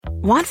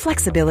Want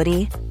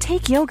flexibility?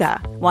 Take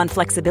yoga. Want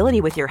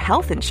flexibility with your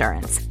health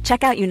insurance?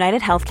 Check out United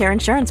Healthcare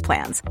Insurance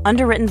Plans.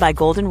 Underwritten by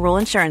Golden Rule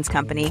Insurance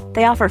Company,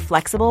 they offer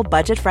flexible,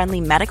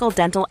 budget-friendly medical,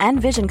 dental, and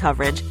vision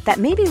coverage that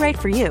may be right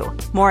for you.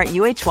 More at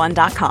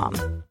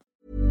uh1.com.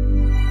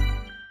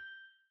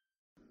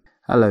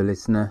 Hello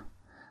listener,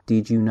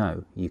 did you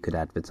know you could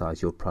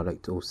advertise your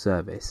product or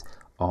service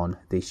on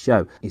this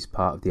show? It's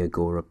part of the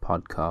Agora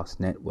Podcast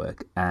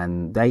Network,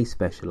 and they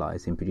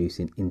specialise in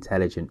producing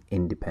intelligent,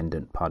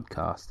 independent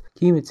podcasts.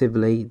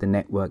 Cumulatively, the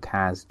network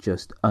has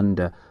just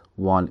under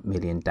 1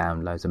 million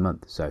downloads a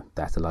month, so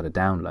that's a lot of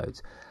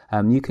downloads.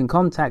 You can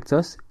contact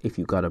us if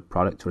you've got a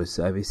product or a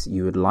service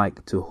you would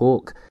like to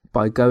hawk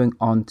by going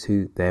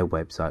onto their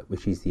website,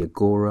 which is the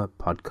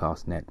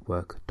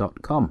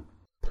agorapodcastnetwork.com.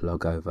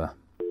 Plug over.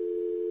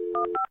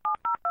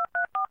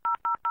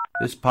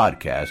 This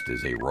podcast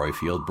is a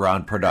Royfield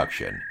Brown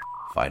production.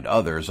 Find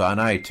others on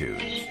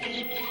iTunes.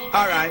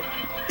 All right.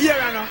 Here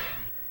I know.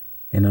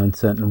 In an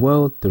uncertain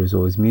world, there is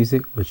always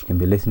music which can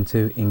be listened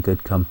to in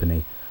good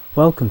company.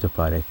 Welcome to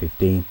Friday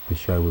 15, the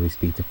show where we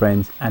speak to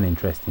friends and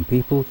interesting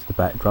people to the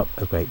backdrop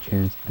of great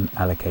tunes and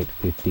allocate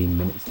 15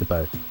 minutes to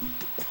both.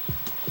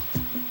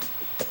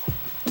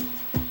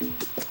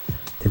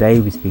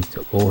 Today we speak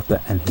to author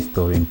and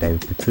historian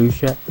David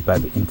Pietrusza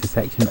about the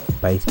intersection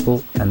of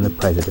baseball and the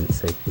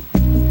presidency.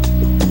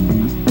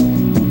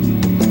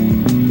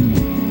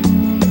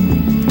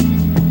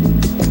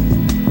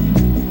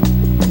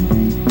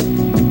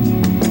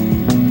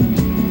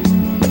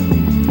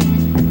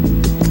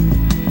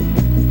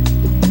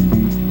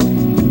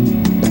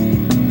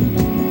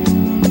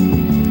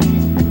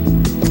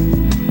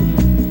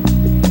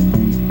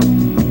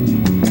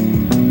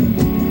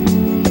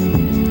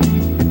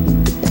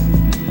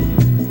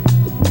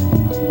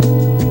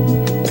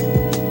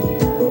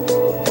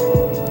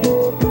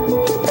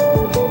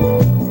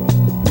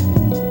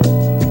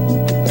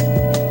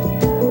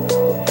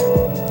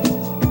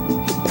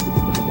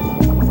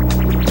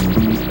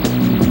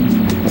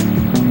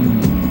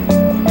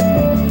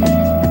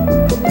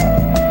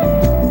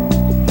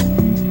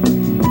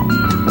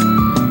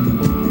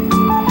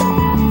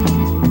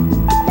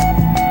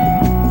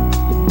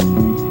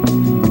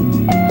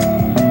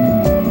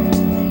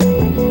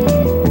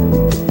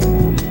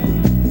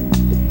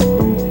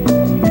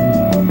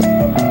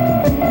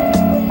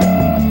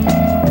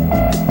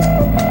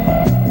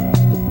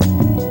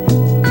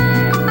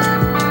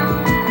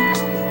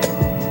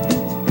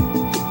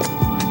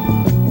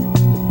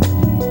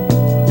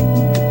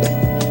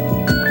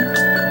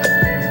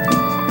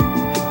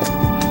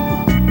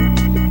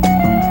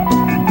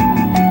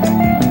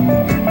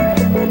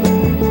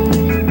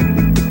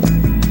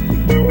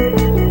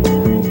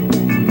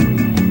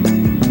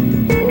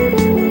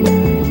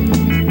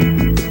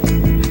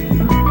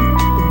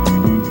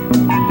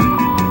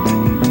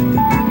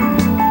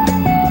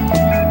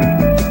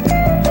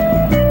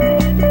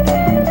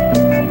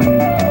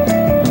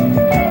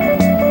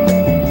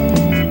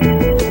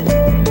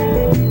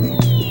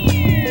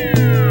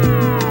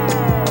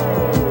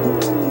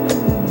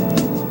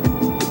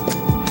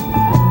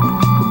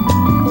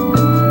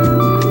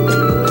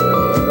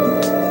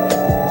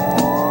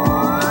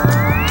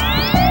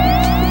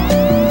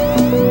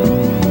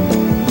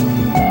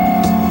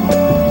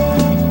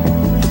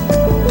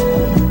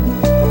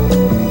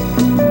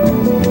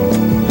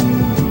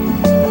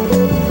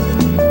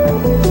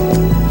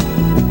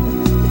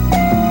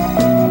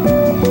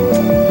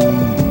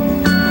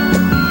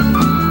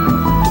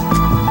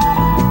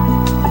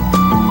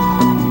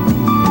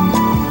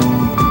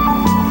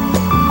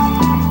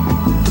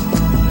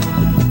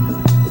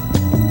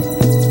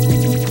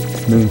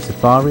 Moon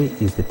Safari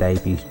is the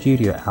debut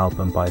studio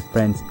album by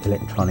French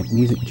electronic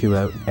music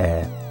duo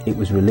Air. It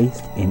was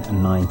released in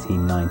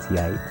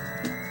 1998.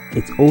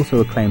 It's also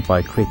acclaimed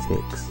by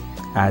critics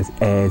as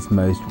Air's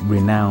most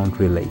renowned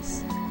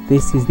release.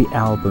 This is the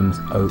album's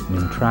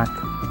opening track,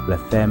 La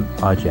Femme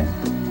Argent.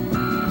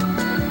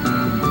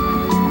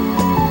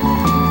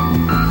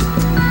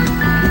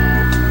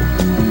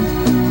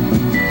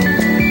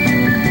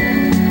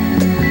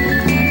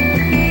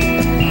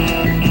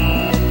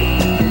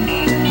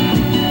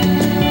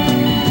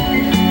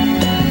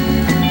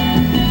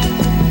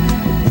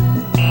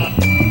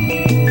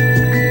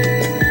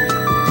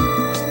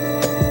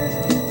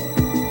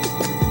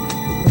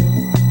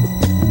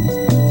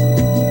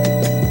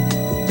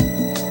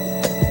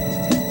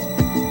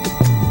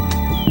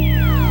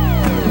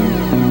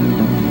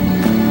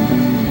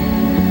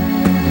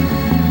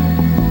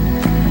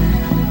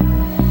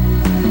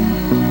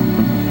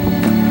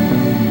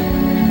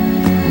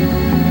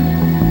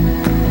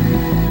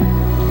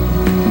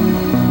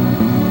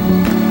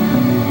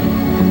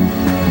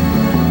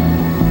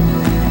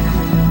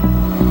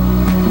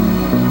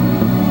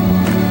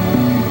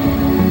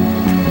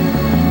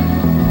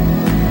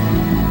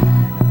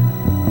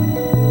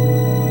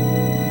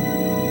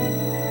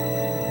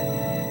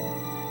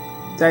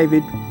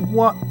 David,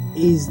 what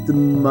is the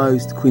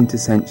most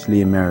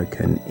quintessentially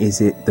American?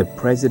 Is it the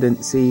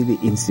presidency, the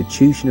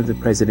institution of the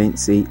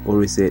presidency,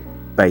 or is it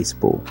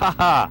baseball?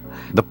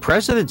 The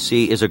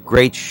presidency is a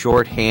great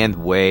shorthand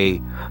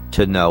way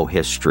to know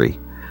history.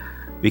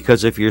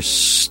 Because if you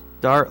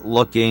start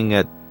looking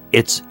at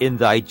it's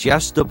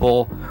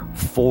indigestible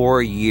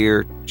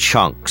 4-year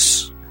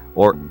chunks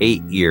or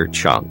 8-year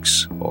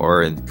chunks,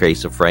 or in the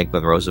case of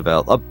Franklin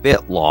Roosevelt, a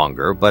bit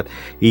longer, but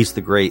he's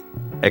the great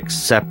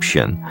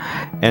exception.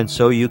 And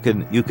so you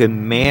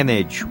can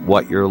manage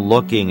what you're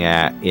looking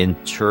at in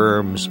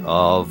terms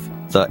of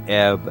the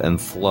ebb and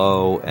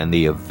flow and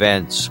the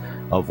events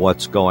of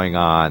what's going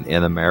on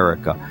in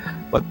America.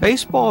 But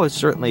baseball is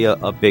certainly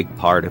a big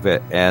part of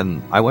it.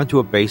 And I went to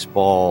a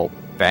baseball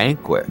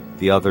banquet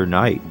the other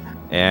night,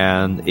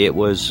 and it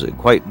was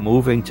quite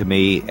moving to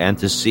me, and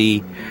to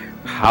see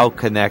how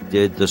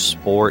connected the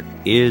sport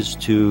is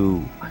to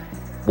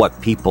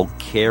what people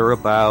care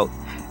about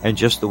and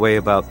just the way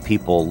about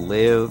people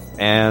live.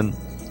 And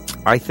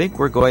I think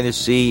we're going to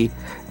see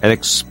an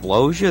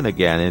explosion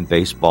again in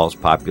baseball's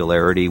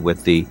popularity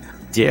with the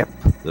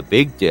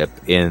big dip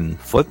in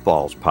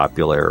football's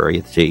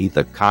popularity,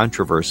 the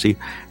controversy,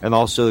 and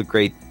also the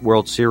great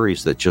World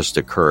Series that just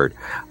occurred.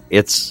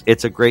 It's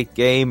a great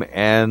game,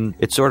 and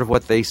it's sort of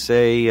what they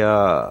say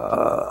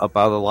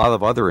about a lot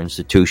of other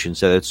institutions,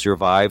 that it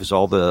survives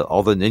all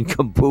the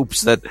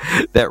nincompoops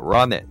that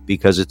run it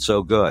because it's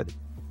so good.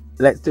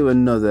 Let's do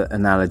another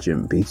analogy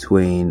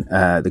between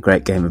the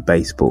great game of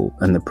baseball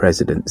and the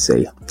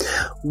presidency.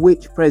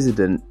 Which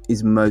president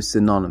is most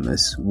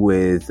synonymous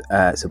with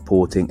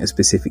supporting a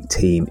specific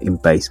team in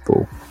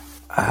baseball?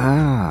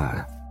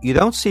 You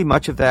don't see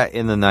much of that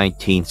in the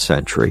 19th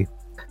century.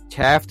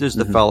 Taft is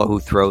the fellow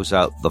who throws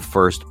out the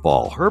first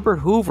ball. Herbert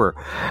Hoover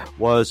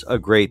was a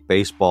great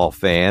baseball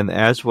fan,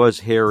 as was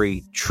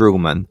Harry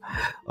Truman.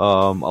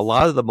 A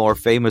lot of the more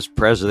famous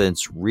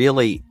presidents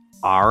really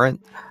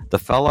aren't. The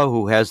fellow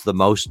who has the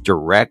most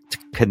direct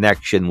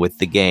connection with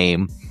the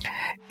game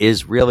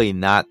is really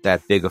not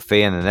that big a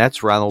fan, and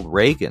that's Ronald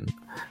Reagan,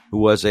 who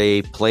was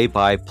a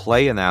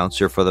play-by-play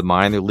announcer for the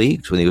minor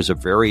leagues when he was a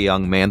very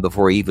young man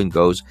before he even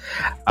goes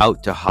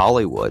out to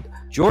Hollywood.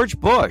 George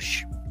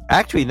Bush,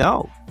 actually,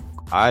 no.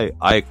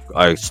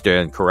 I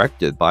stand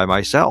corrected by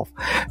myself.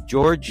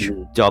 George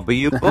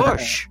W.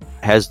 Bush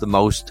has the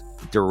most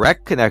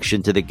direct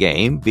connection to the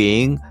game,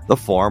 being the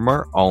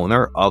former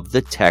owner of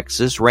the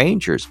Texas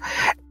Rangers.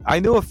 I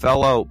knew a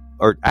fellow,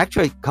 or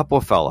actually a couple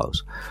of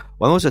fellows.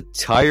 One was a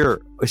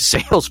tire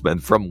salesman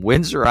from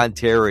Windsor,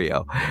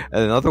 Ontario,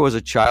 and another was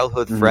a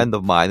childhood friend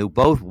of mine, who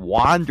both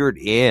wandered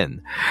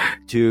in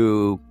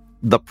to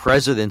the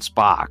president's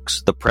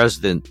box, the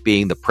president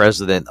being the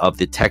president of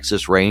the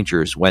Texas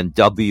Rangers when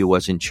W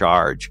was in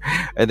charge.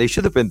 And they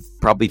should have been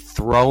probably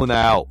thrown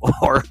out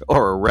or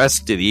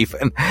arrested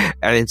even.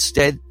 And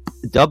instead,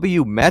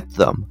 W met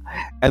them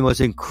and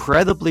was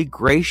incredibly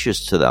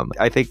gracious to them.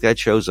 I think that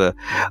shows a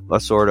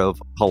sort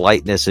of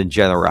politeness and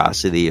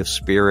generosity of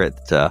spirit.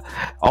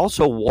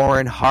 Also,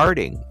 Warren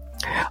Harding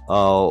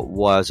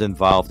was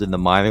involved in the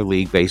minor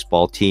league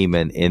baseball team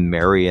in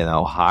Marion,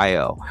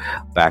 Ohio,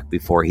 back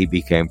before he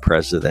became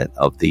president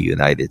of the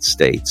United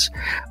States.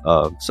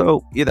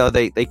 So,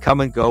 they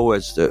come and go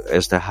as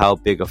to how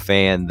big a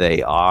fan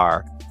they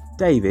are.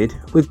 David,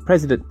 with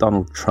President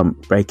Donald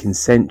Trump breaking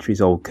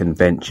centuries-old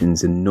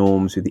conventions and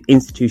norms with the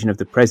institution of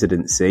the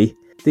presidency,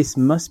 this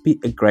must be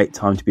a great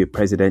time to be a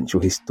presidential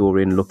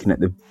historian looking at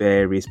the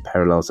various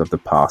parallels of the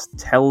past.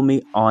 Tell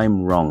me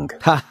I'm wrong.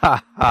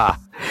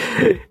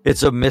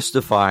 It's a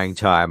mystifying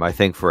time, I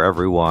think, for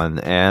everyone.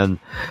 And,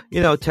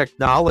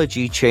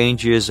 technology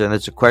changes, and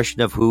it's a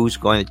question of who's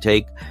going to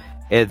take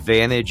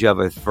advantage of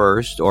it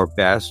first, or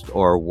best,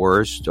 or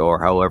worst, or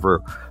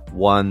however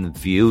one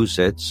views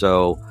it.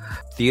 So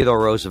Theodore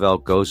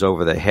Roosevelt goes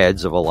over the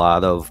heads of a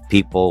lot of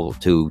people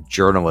to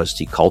journalists.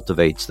 He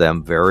cultivates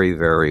them very,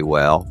 very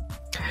well.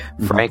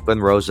 Franklin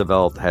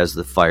Roosevelt has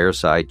the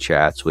fireside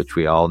chats, which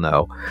we all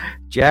know.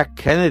 Jack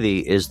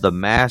Kennedy is the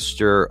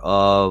master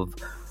of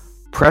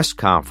press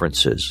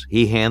conferences.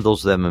 He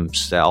handles them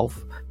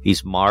himself.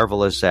 He's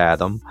marvelous at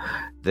them.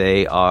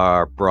 They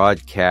are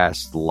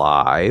broadcast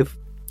live,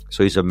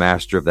 so he's a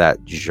master of that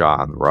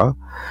genre.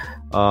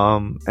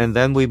 And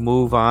then we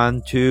move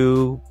on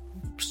to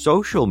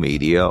social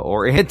media,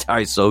 or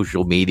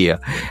anti-social media,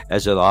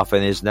 as it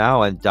often is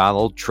now. And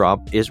Donald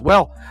Trump is,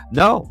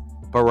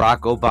 Barack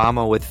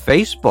Obama with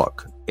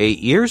Facebook 8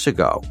 years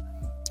ago.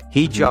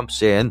 He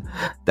jumps in.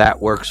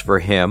 That works for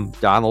him.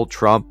 Donald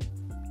Trump,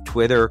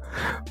 Twitter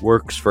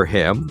works for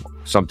him.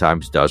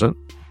 Sometimes doesn't.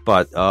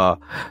 But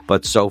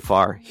so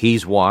far,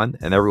 he's won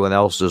and everyone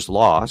else is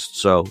lost.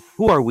 So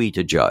who are we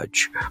to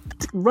judge?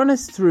 Run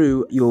us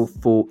through your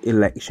 4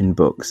 election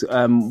books.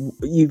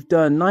 You've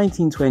done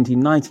 1920,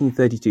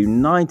 1932,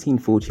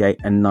 1948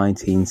 and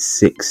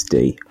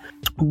 1960.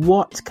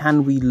 What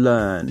can we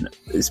learn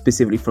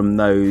specifically from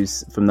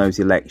those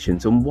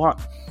elections, and what,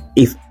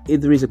 if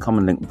there is a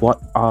common link, what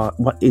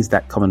is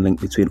that common link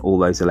between all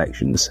those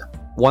elections?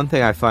 One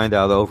thing I find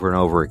out over and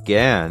over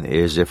again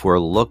is if we're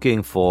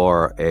looking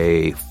for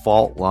a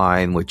fault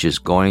line which is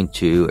going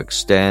to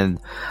extend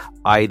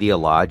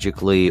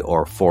ideologically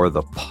or for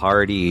the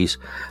parties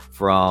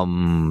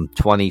from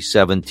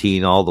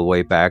 2017 all the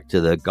way back to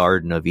the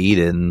Garden of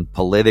Eden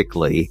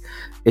politically,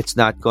 it's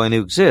not going to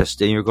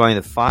exist. And you're going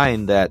to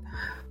find that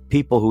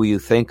people who you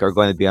think are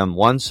going to be on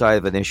one side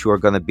of an issue are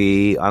going to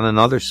be on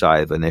another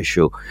side of an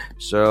issue.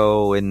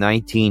 So in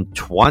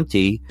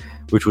 1920,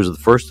 which was the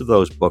first of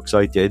those books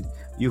I did,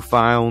 you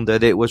found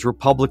that it was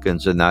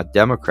Republicans and not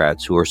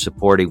Democrats who are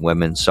supporting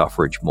women's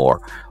suffrage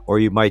more. Or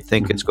you might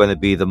think it's going to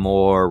be the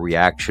more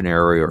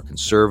reactionary or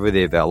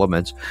conservative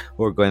elements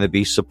who are going to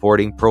be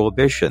supporting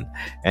prohibition.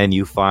 And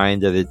you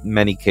find that in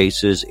many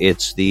cases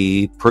it's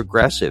the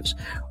progressives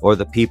or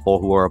the people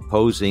who are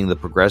opposing the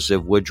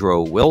progressive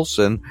Woodrow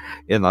Wilson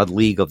in the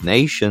League of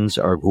Nations,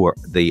 or who are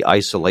the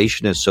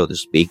isolationists, so to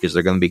speak, as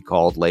they're going to be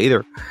called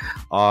later,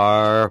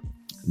 are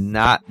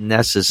not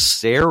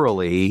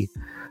necessarily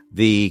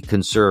the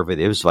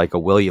conservatives, like a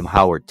William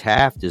Howard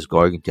Taft, is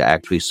going to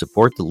actually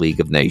support the League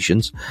of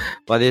Nations,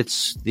 but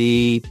it's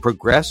the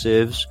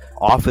progressives,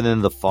 often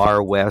in the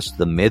far west,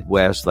 the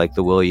Midwest, like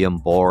the William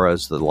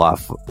Borahs, the La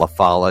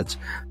Follettes,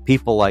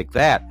 people like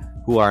that,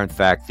 who are in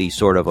fact the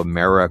sort of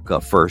America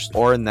first.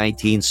 Or in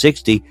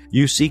 1960,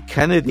 you see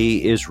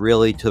Kennedy is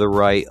really to the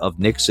right of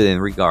Nixon in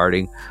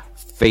regarding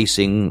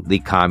facing the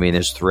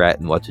communist threat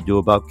and what to do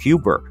about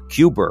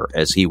Cuba,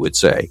 as he would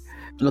say.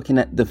 Looking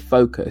at the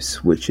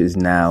focus, which is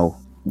now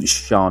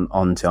shone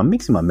onto, I'm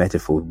mixing my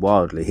metaphors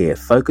wildly here,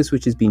 focus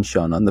which has been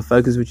shone on, the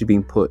focus which has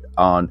been put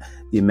on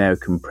the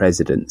American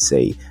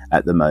presidency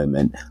at the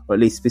moment, or at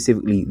least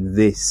specifically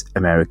this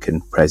American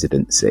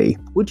presidency.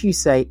 Would you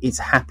say it's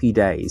happy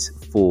days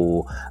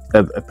for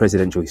a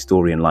presidential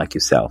historian like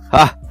yourself?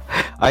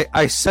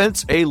 I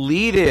sense a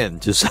lead-in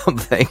to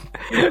something.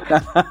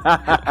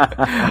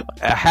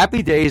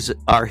 Happy Days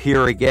Are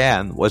Here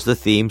Again was the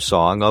theme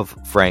song of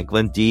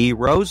Franklin D.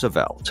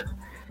 Roosevelt.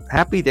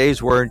 Happy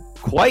days weren't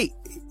quite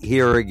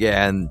here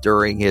again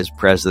during his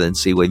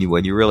presidency when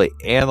you really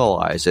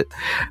analyze it,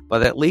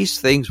 but at least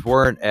things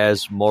weren't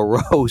as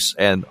morose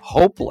and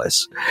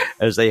hopeless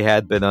as they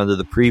had been under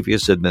the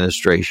previous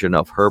administration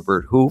of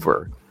Herbert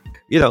Hoover.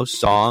 You know,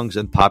 songs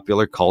and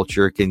popular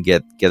culture can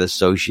get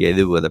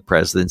associated with a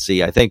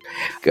presidency. I think,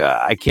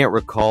 I can't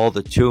recall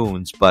the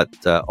tunes, but,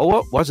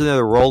 wasn't it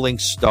the Rolling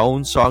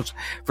Stones songs?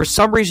 For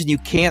some reason, you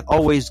can't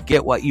always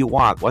get what you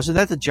want. Wasn't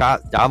that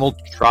the Donald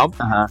Trump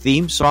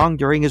theme song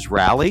during his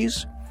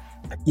rallies?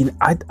 You know,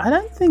 I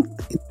don't think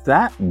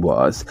that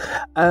was.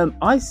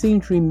 I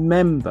seem to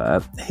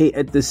remember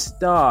at the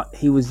start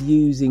he was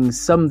using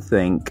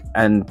something,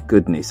 and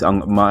goodness, I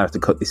might have to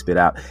cut this bit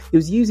out. He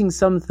was using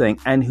something,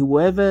 and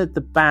whoever the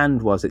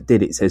band was that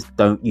did it says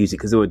don't use it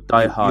because they were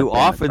diehard. You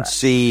often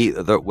see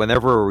that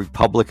whenever a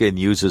Republican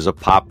uses a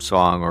pop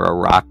song or a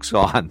rock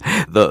song,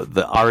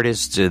 the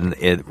artists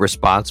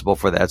responsible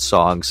for that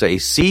song say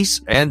cease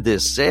and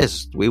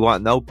desist. We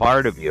want no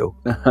part of you.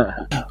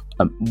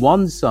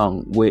 One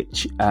song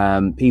which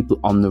people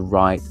on the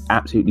right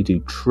absolutely do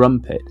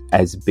trumpet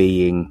as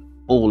being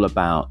all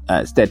about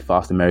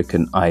steadfast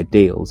American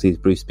ideals is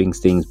Bruce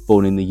Springsteen's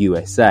Born in the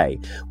USA,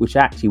 which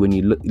actually, when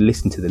you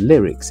listen to the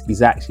lyrics,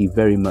 is actually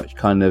very much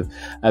kind of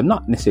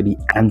not necessarily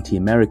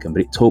anti-American,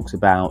 but it talks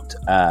about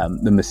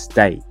the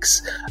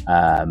mistakes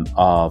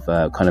of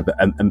kind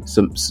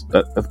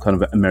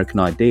of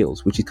American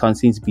ideals, which kind of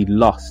seems to be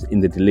lost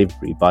in the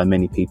delivery by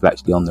many people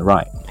actually on the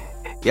right.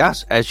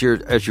 Yes, as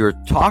you're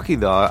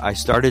talking, though, I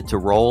started to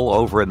roll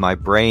over in my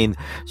brain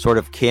sort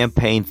of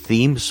campaign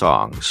theme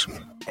songs.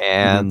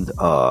 And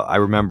I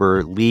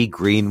remember Lee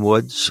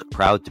Greenwood's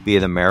Proud to be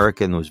an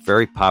American was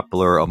very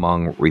popular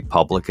among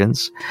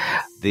Republicans.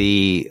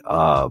 The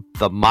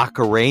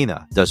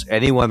Macarena. Does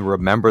anyone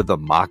remember the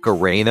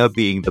Macarena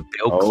being the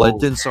Bill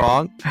Clinton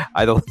song?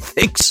 I don't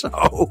think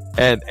so.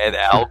 And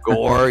Al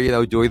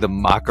Gore, doing the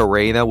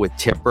Macarena with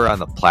Tipper on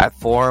the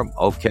platform.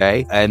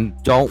 Okay. And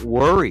Don't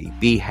Worry,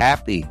 Be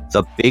Happy,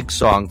 the big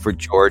song for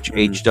George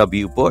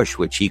H.W. Bush,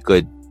 which he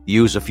could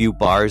use a few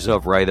bars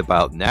of right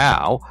about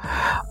now.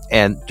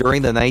 And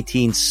during the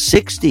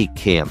 1960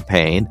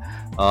 campaign,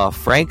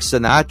 Frank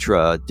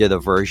Sinatra did a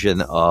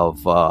version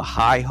of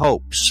High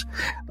Hopes,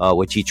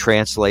 which he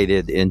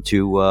translated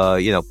into,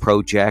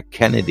 pro Jack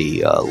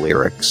Kennedy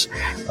lyrics.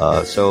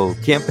 So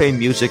campaign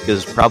music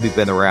has probably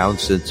been around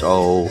since,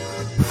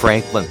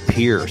 Franklin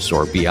Pierce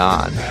or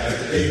beyond.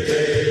 Happy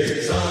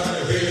days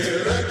are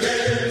here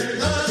again,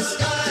 the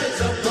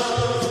skies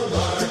above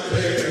are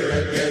clear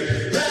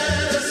again.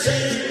 Let us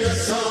sing a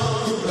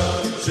song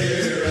of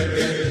cheer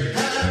again.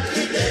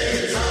 Happy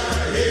days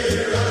are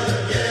here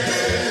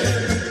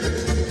again.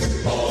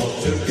 All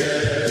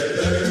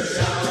together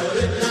shout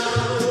it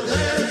now,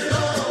 there's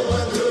no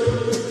one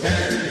who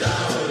can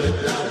doubt it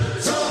now.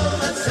 So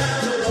let's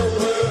tell the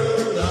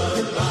world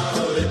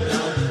about it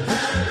now.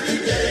 Happy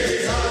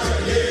days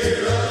are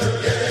here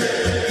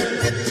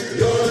again.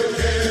 Your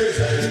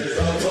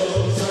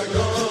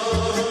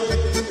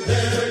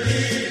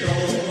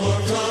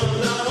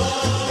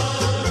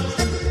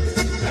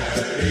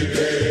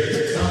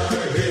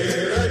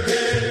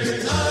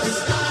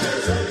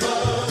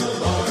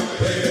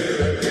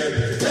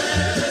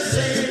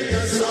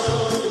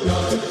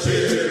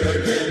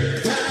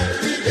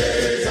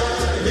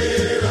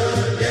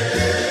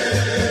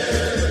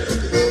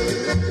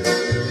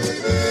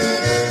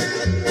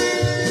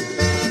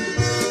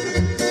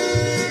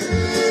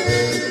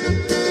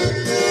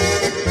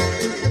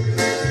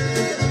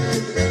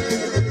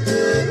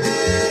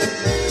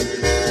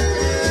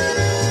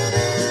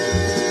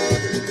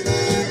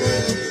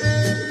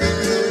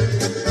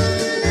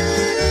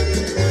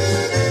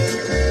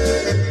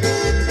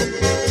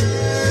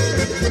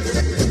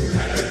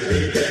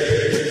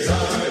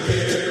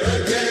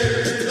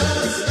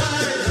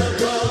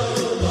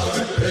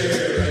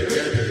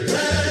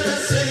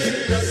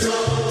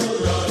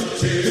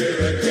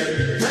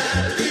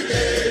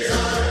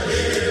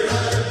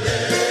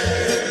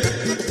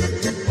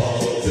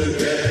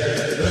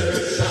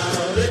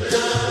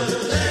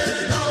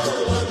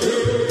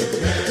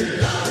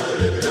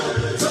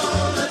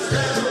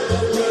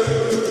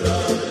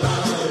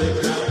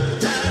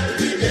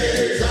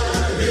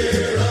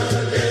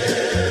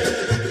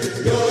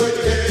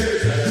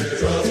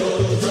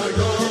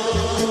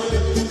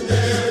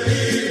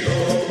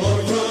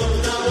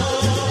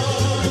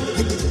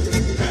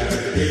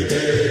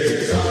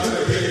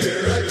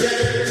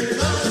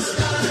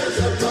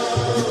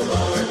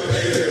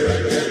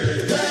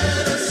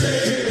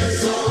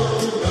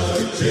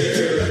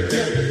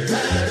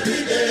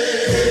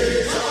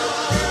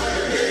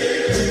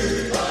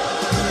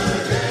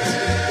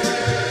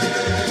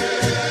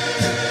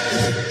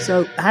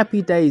So,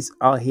 Happy Days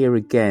Are Here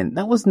Again.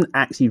 That wasn't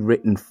actually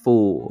written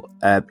for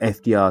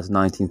FDR's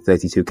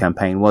 1932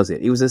 campaign, was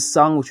it? It was a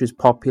song which was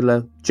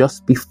popular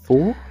just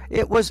before?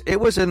 It was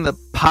in the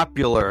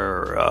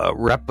popular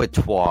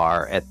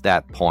repertoire at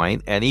that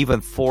point, and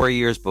even 4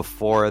 years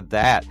before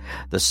that,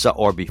 the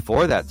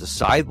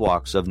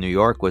Sidewalks of New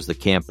York was the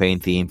campaign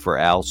theme for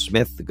Al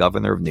Smith, the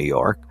governor of New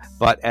York.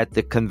 But at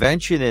the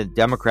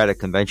Democratic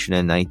convention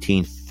in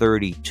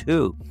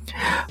 1932,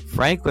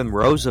 Franklin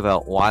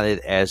Roosevelt wanted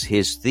as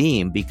his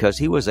theme, because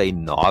he was a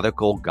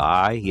nautical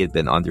guy, he had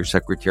been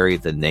Undersecretary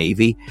of the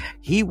Navy,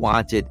 he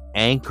wanted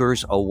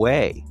Anchors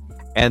Aweigh.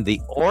 And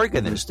the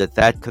organist at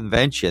that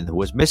convention, who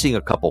was missing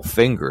a couple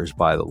fingers,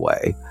 by the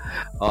way,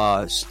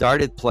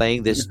 started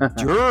playing this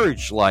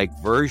dirge-like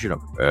version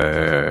of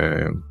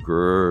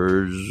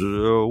Anchors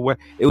Aweigh.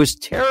 It was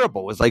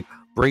terrible. It was like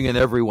bringing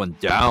everyone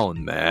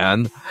down,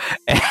 man.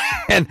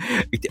 And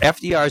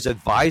FDR's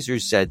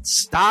advisors said,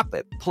 stop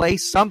it. Play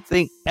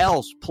something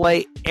else.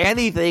 Play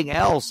anything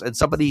else. And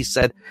somebody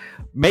said,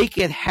 make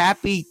it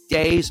Happy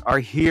Days Are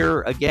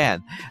Here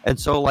Again. And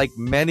so, like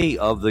many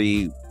of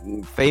the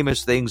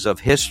famous things of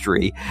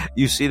history,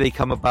 you see they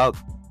come about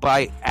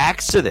by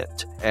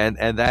accident. And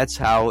that's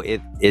how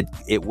it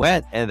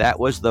went. And that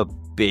was the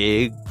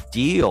big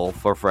deal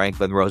for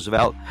Franklin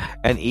Roosevelt.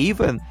 And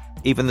even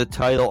the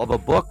title of a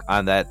book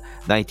on that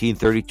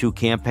 1932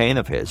 campaign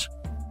of his.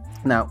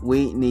 Now,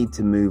 we need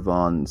to move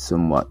on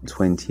somewhat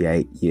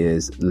 28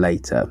 years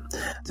later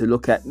to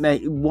look at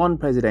one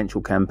presidential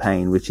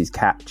campaign which is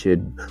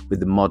captured with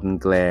the modern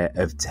glare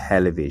of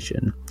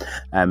television.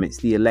 It's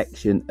the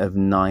election of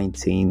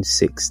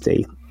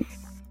 1960.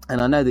 And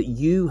I know that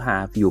you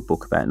have your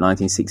book about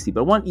 1960,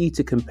 but I want you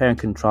to compare and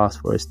contrast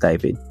for us,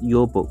 David,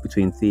 your book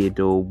between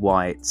Theodore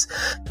White's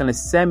kind of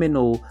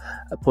seminal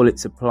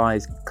Pulitzer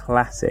Prize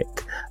classic.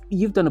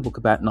 You've done a book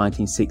about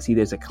 1960.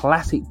 There's a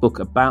classic book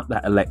about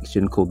that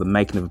election called The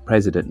Making of a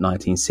President,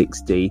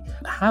 1960.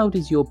 How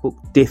does your book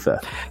differ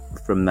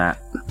from that?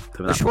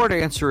 The short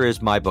answer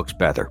is my book's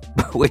better,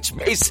 which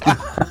may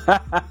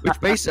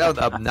sound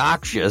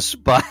obnoxious,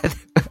 but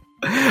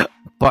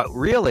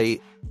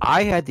really,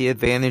 I had the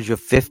advantage of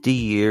 50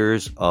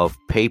 years of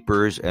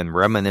papers and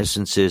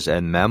reminiscences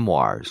and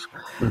memoirs,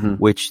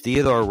 which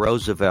Theodore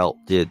White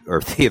did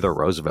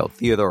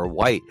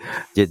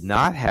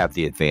not have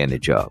the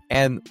advantage of.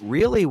 And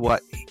really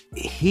what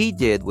he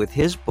did with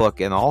his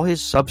book and all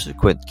his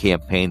subsequent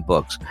campaign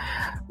books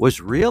was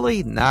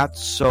really not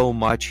so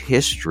much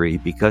history,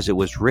 because it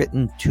was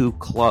written too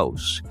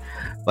close,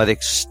 but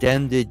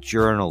extended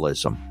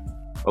journalism.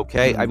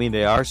 Okay, I mean,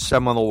 they are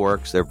seminal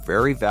works. They're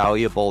very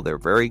valuable. They're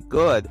very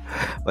good,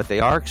 but they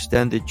are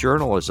extended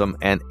journalism.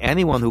 And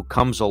anyone who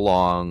comes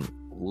along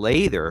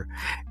later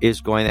is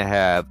going to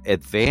have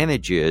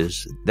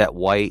advantages that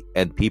White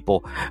and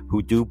people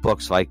who do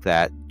books like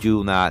that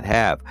do not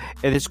have.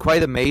 And it's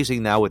quite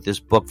amazing now with this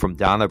book from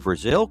Donna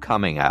Brazile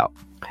coming out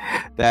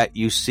that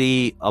you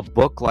see a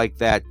book like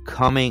that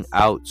coming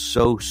out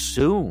so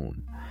soon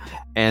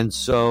and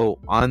so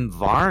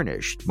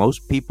unvarnished.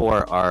 Most people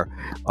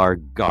are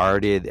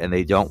guarded, and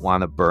they don't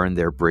want to burn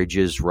their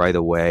bridges right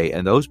away.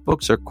 And those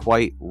books are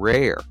quite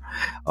rare.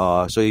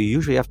 So you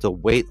usually have to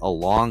wait a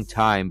long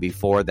time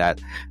before that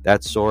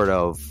sort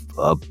of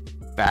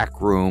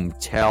backroom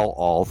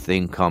tell-all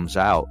thing comes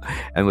out,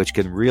 and which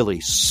can really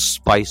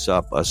spice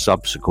up a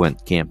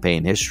subsequent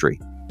campaign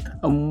history.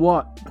 And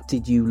what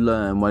did you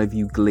learn? What have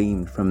you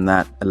gleaned from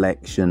that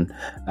election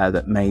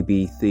that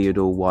maybe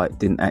Theodore White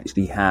didn't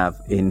actually have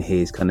in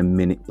his kind of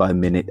minute by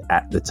minute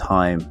at the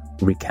time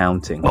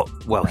recounting?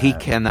 Well, he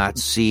cannot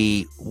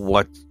see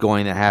what's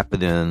going to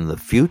happen in the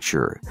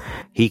future.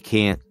 He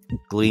can't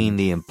glean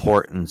the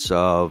importance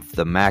of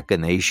the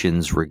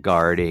machinations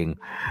regarding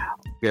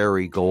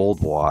Barry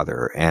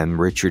Goldwater and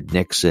Richard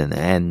Nixon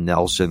and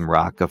Nelson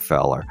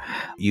Rockefeller,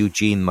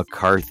 Eugene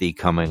McCarthy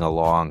coming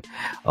along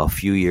a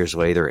few years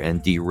later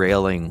and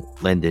derailing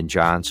Lyndon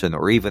Johnson,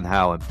 or even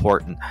how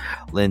important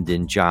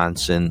Lyndon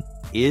Johnson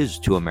is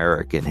to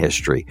American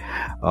history.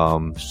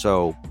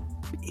 So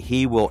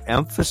he will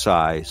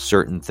emphasize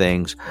certain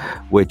things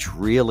which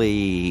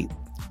really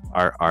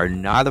are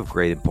not of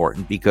great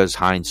importance, because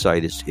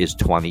hindsight is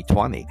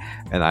 20/20,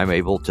 and I'm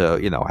able to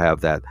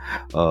have that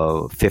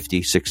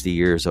 50, 60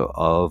 years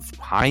of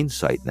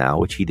hindsight now,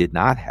 which he did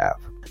not have.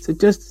 So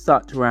just to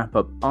start to wrap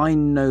up, I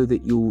know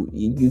that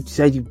you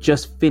said you've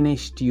just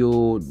finished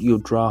your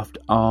draft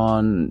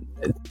on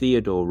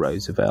Theodore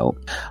Roosevelt.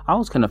 I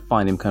always kind of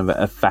find him kind of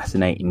a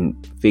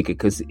fascinating figure,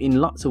 because in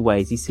lots of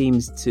ways he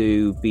seems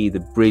to be the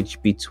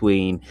bridge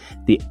between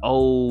the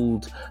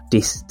old,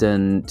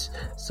 distant,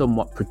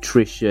 somewhat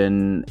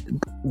patrician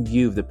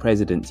view of the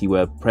presidency,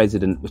 where a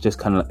president was just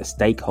kind of like a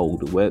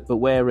stakeholder, but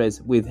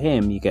whereas with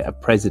him you get a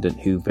president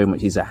who very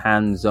much is a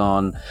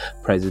hands-on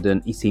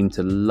president. He seemed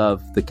to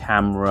love the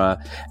camera,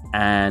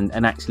 and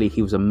actually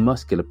he was a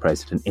muscular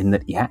president in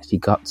that he actually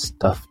got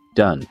stuff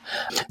done.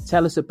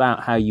 Tell us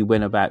about how you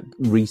went about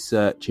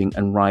researching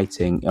and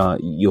writing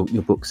your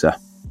book, sir.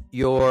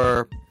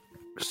 Your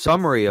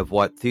summary of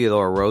what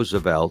Theodore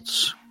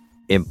Roosevelt's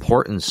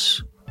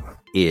importance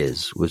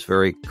was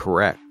very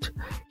correct.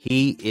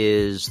 He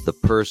is the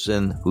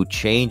person who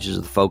changes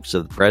the focus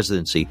of the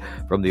presidency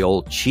from the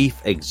old chief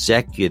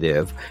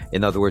executive,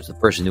 in other words, the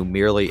person who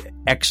merely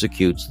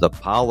executes the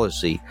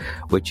policy,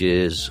 which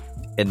is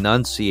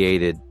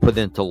enunciated, put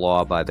into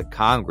law by the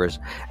Congress,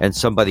 and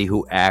somebody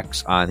who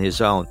acts on his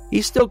own.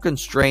 He's still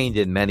constrained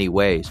in many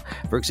ways.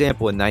 For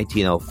example, in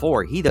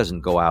 1904, he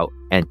doesn't go out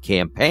and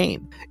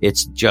campaign.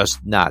 It's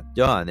just not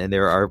done. And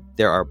there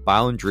are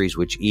boundaries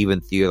which even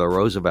Theodore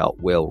Roosevelt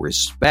will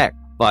respect.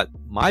 But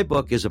my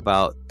book is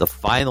about the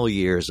final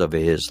years of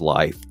his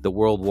life, the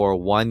World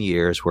War I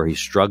years, where he's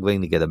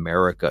struggling to get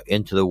America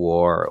into the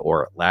war,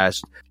 or at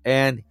last.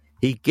 And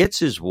he gets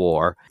his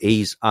war.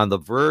 He's on the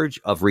verge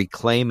of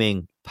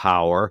reclaiming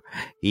power.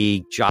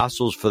 He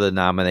jostles for the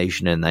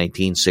nomination in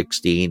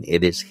 1916.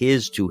 It is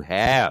his to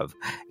have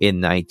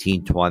in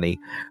 1920,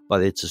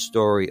 but it's a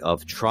story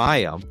of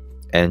triumph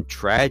and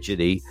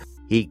tragedy.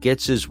 He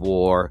gets his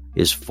war.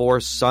 His 4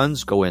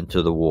 sons go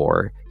into the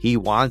war. He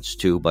wants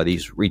to, but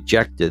he's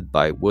rejected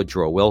by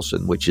Woodrow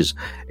Wilson, which is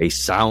a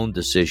sound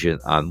decision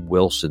on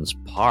Wilson's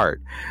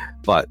part.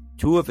 But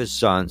 2 of his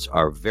sons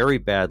are very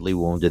badly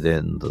wounded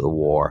in the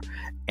war,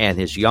 and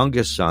his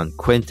youngest son,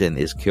 Quentin,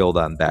 is killed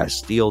on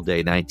Bastille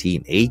Day,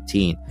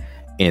 1918,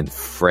 in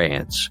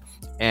France.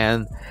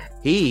 And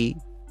he,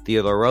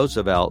 Theodore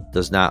Roosevelt,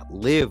 does not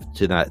live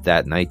to that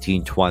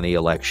 1920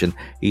 election.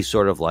 He's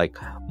sort of like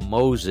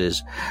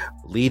Moses,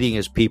 leading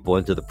his people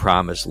into the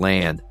promised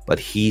land, but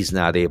he's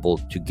not able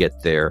to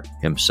get there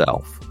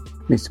himself.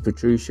 Mr.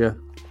 Petruccia,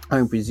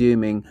 I'm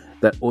presuming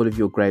that all of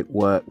your great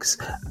works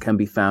can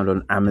be found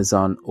on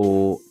Amazon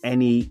or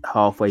any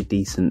halfway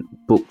decent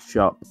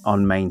bookshop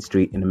on Main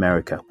Street in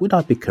America. Would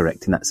I be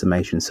correct in that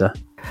summation, sir?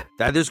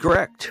 That is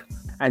correct.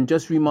 And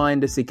just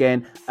remind us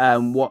again,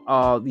 what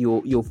are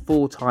your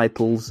 4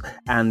 titles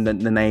and the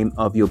name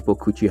of your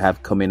book, which you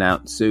have coming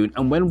out soon,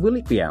 and when will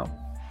it be out?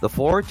 The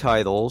 4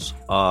 titles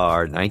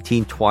are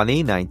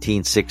 1920,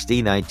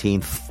 1960,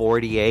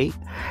 1948,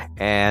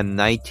 and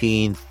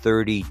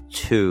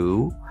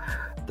 1932.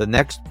 The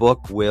next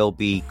book will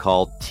be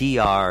called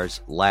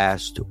TR's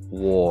Last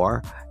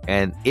War,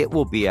 and it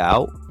will be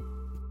out,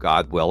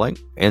 God willing,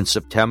 in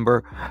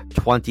September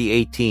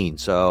 2018.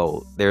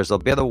 So there's a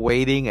bit of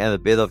waiting and a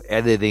bit of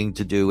editing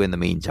to do in the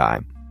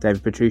meantime.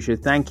 David Petruccia,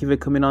 thank you for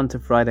coming on to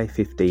Friday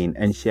 15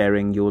 and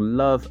sharing your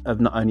love of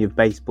not only of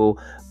baseball,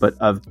 but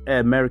of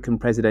American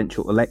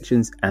presidential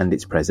elections and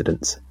its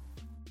presidents.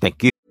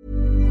 Thank you.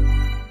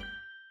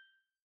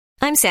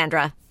 I'm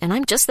Sandra, and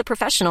I'm just the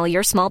professional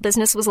your small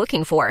business was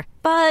looking for.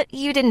 But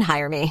you didn't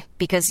hire me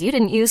because you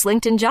didn't use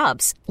LinkedIn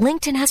Jobs.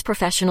 LinkedIn has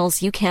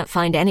professionals you can't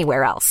find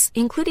anywhere else,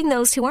 including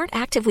those who aren't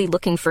actively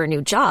looking for a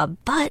new job,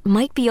 but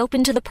might be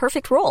open to the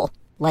perfect role,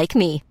 like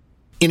me.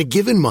 In a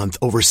given month,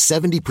 over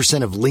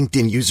 70% of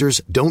LinkedIn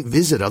users don't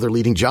visit other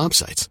leading job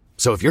sites.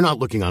 So if you're not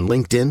looking on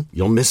LinkedIn,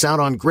 you'll miss out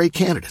on great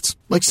candidates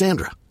like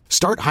Sandra.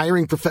 Start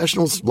hiring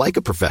professionals like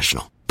a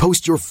professional.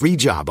 Post your free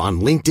job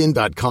on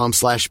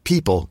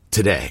linkedin.com/people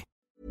today.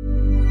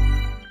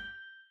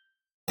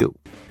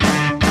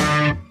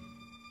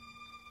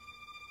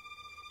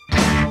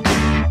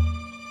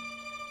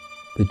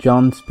 The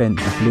John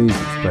Spencer Blues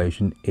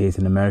Explosion is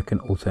an American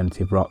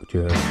alternative rock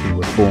duo who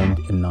were formed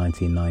in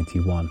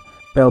 1991.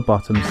 Bell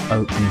Bottoms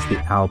opens the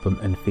album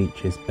and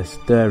features a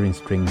stirring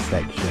string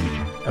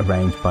section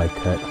arranged by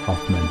Kurt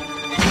Hoffman.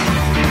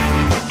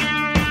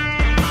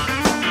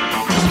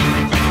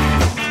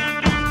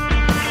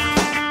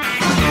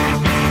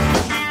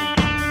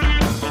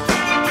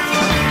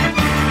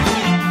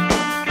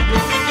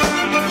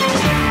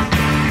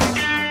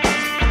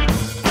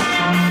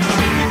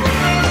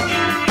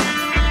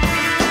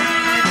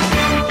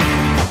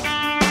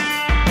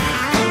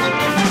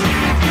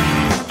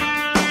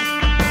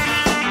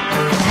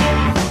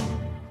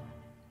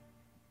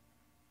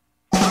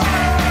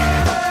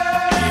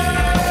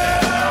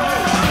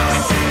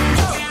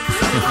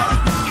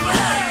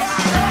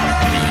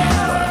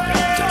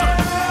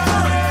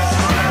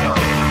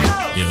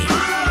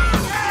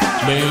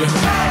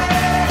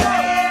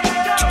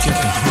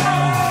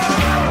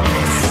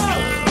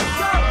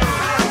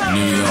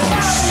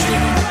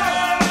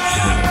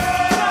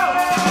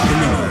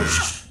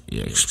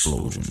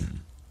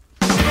 Explosion.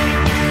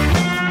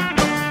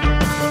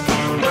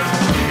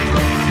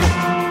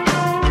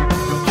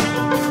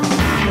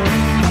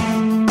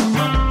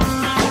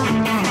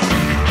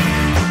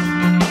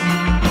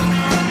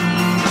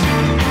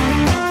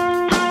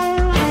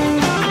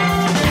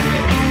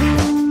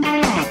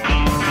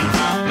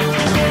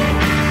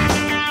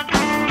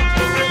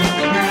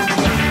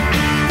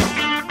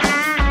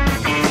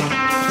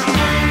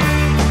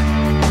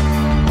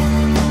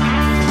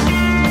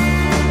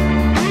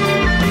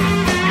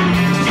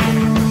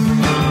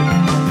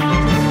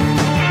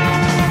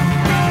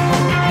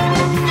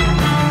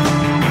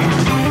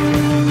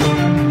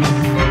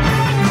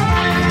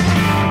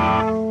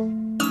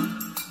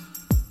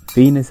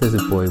 Venus as a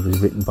Boy was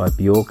written by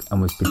Bjork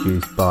and was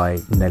produced by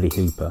Nelly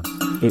Hooper.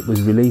 It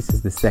was released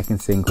as the second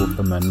single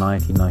from her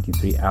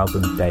 1993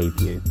 album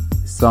debut.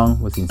 The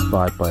song was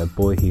inspired by a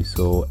boy who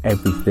saw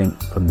everything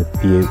from the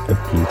view of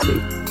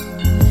beauty.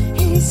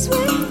 He's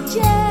with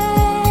you.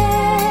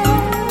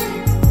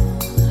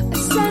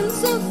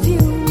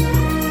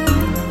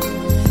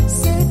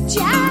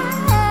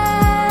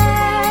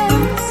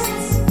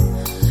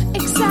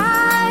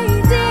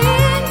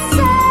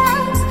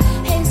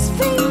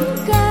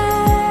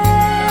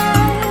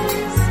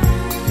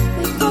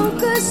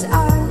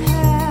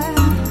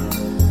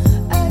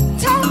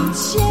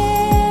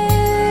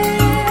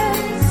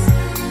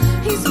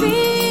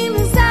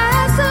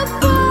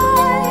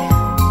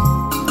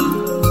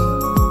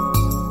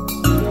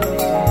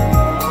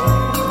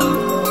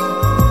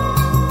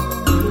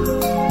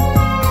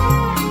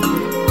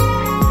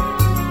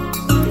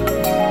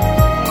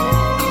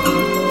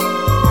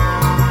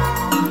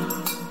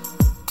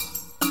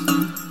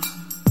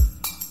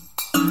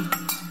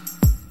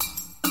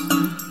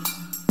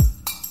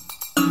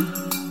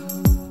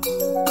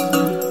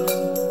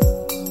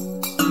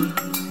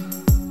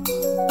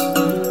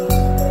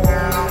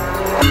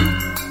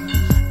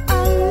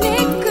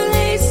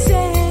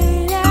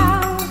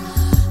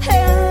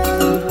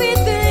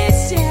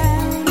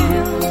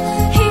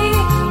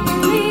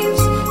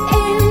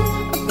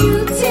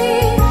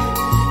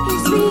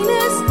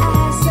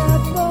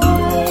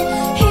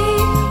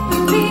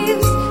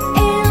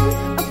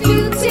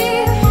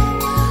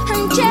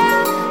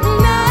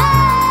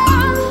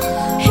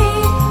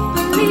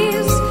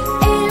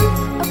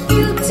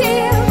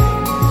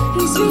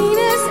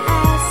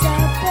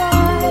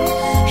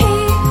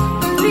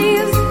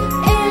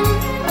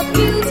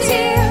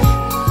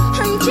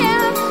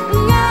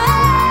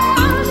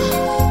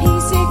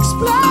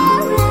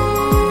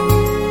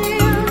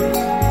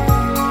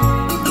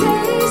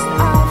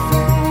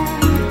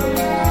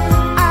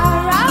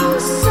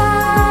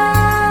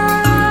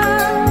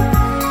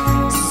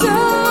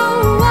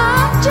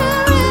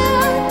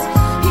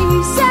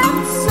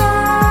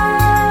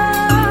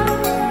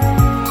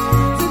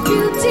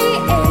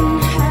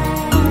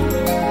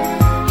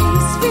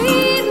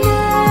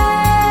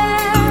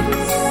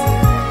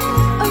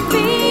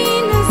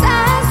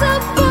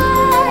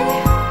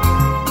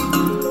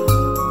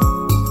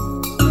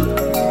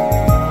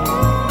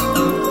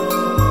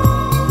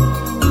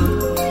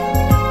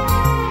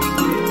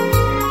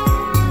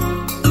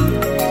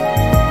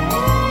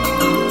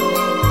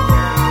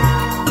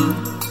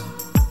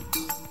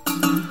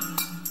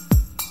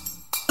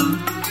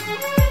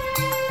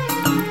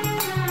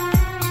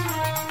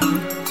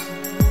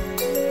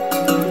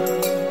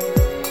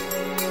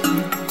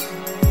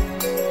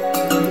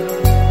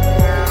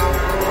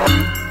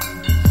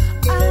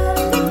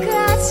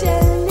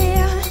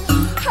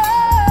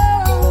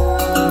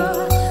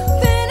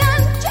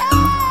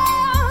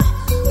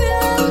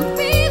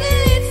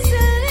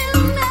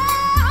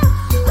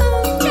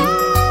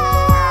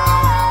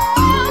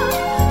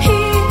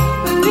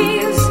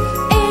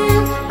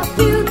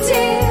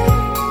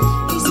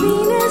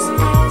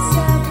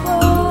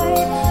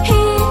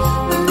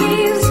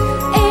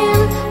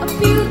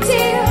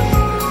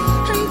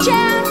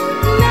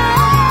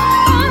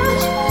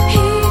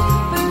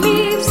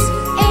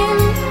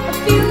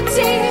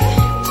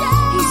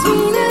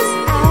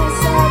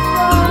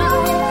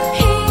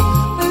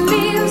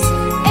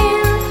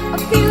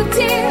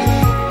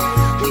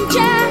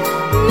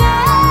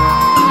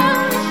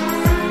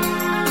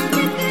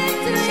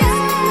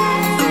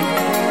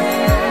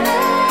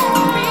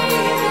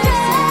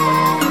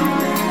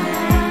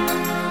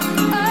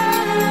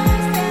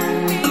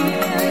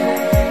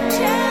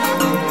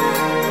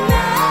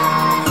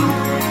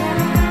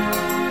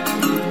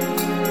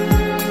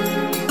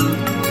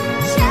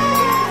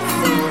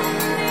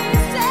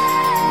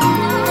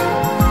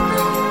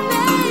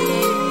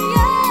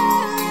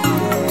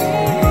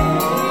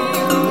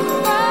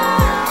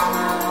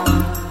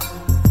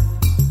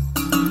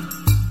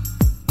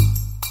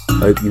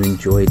 Hope you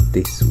enjoyed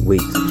this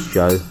week's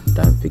show.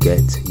 Don't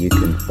forget you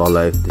can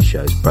follow the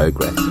show's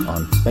progress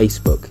on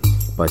Facebook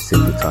by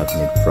simply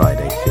typing in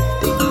Friday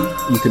 15.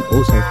 You can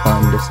also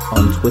find us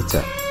on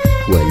Twitter,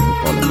 where you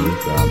can follow me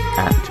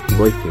at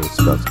Roifield,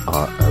 spelled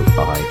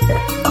Roifield.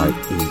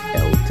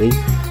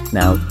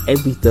 Now,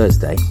 every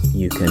Thursday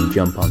you can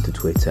jump onto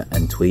Twitter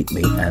and tweet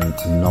me and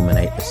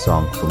nominate a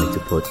song for me to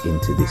put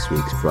into this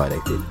week's Friday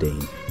 15.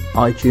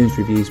 iTunes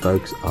reviews,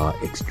 folks, are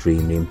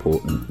extremely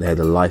important. They're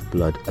the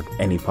lifeblood of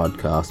any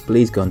podcast.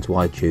 Please go onto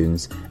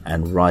iTunes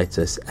and write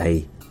us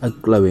a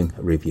glowing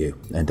review.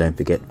 And don't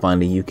forget,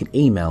 finally, you can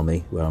email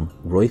me where I'm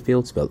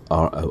Roifield, spelled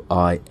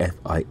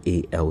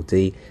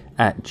Roifield,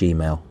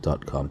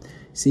 @gmail.com.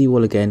 See you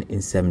all again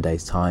in 7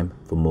 days' time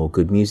for more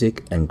good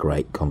music and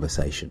great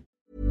conversation.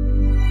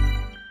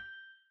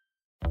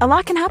 A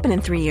lot can happen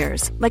in 3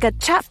 years, like a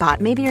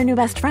chatbot may be your new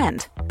best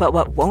friend. But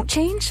what won't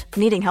change?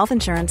 Needing health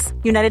insurance.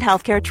 United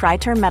Healthcare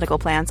Tri-Term Medical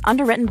Plans,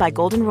 underwritten by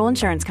Golden Rule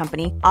Insurance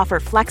Company, offer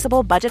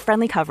flexible,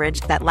 budget-friendly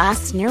coverage that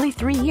lasts nearly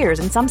 3 years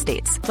in some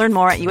states. Learn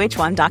more at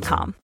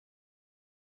UH1.com.